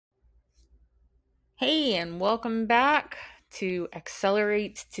Hey, and welcome back to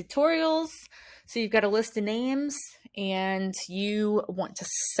Excel-erate tutorials. So you've got a list of names and you want to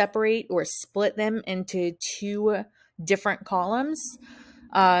separate or split them into two different columns.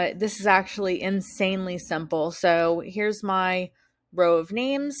 This is actually insanely simple. So here's my row of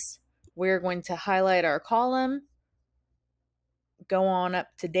names. We're going to highlight our column, go on up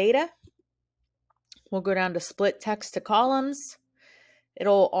to data. We'll go down to split text to columns.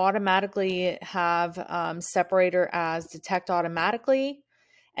 It'll automatically have separator as detect automatically.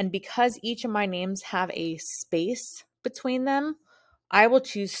 And because each of my names have a space between them, I will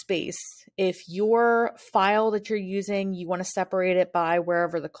choose space. If your file that you're using, you want to separate it by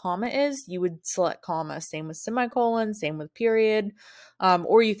wherever the comma is, you would select comma. Same with semicolon, same with period,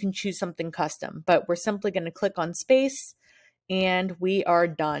 or you can choose something custom. But we're simply going to click on space and we are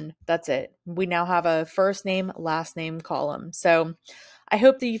done. That's it. We now have a first name, last name column. So I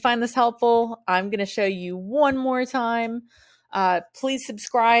hope that you find this helpful. I'm going to show you one more time. Please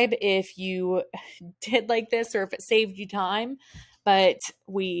subscribe if you did like this or if it saved you time. But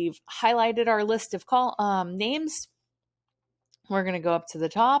we've highlighted our list of names. We're going to go up to the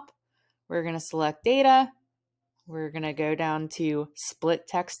top. We're going to select data. We're going to go down to split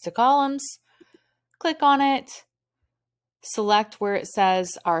text to columns. Click on it. Select where it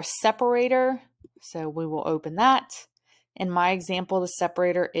says our separator. So we will open that. In my example, the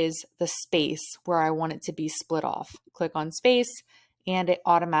separator is the space where I want it to be split off. Click on space and it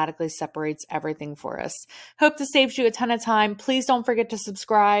automatically separates everything for us. Hope this saves you a ton of time. Please don't forget to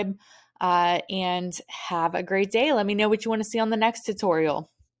subscribe and have a great day. Let me know what you want to see on the next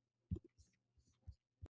tutorial.